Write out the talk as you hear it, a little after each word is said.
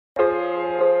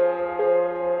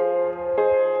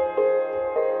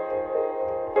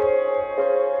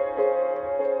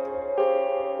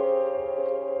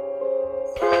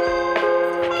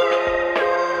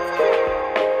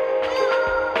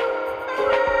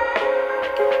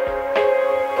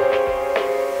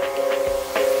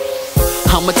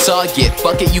I'm a target,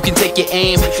 fuck it, you can take your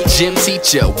aim. Gym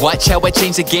teacher, watch how I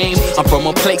change the game. I'm from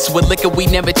a place where liquor we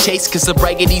never chase, cause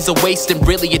sobriety's a waste and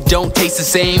really it don't taste the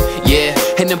same. Yeah,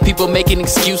 and them people making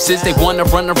excuses, they wanna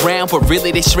run around but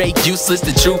really they straight useless.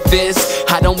 The truth is,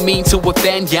 I don't mean to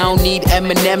offend, y'all don't need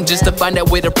Eminem just to find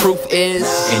out where the proof is.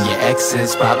 And your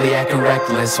exes probably acting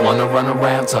reckless, wanna run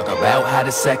around, talk about how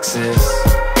the sex is,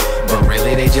 but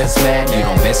really they just mad you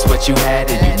don't miss what you had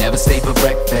and you never stay for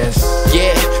breakfast.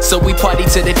 Yeah, so we party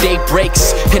till the day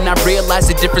breaks, and I realize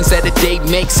the difference that a day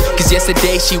makes. Cause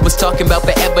yesterday she was talking about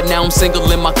forever, now I'm single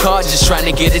in my car just trying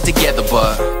to get it together.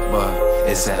 But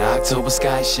it's that October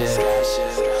sky shit,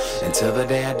 until the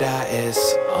day I die is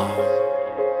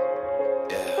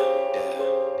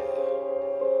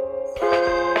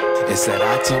it's that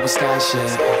October sky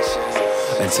shit,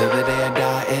 until the day I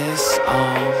die is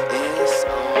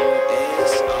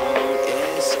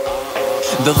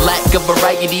the lack of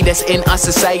variety that's in our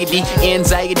society.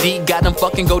 Anxiety got them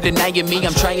fucking go denying me.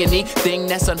 I'm trying anything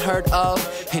that's unheard of,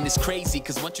 and it's crazy,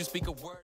 cause once you speak a word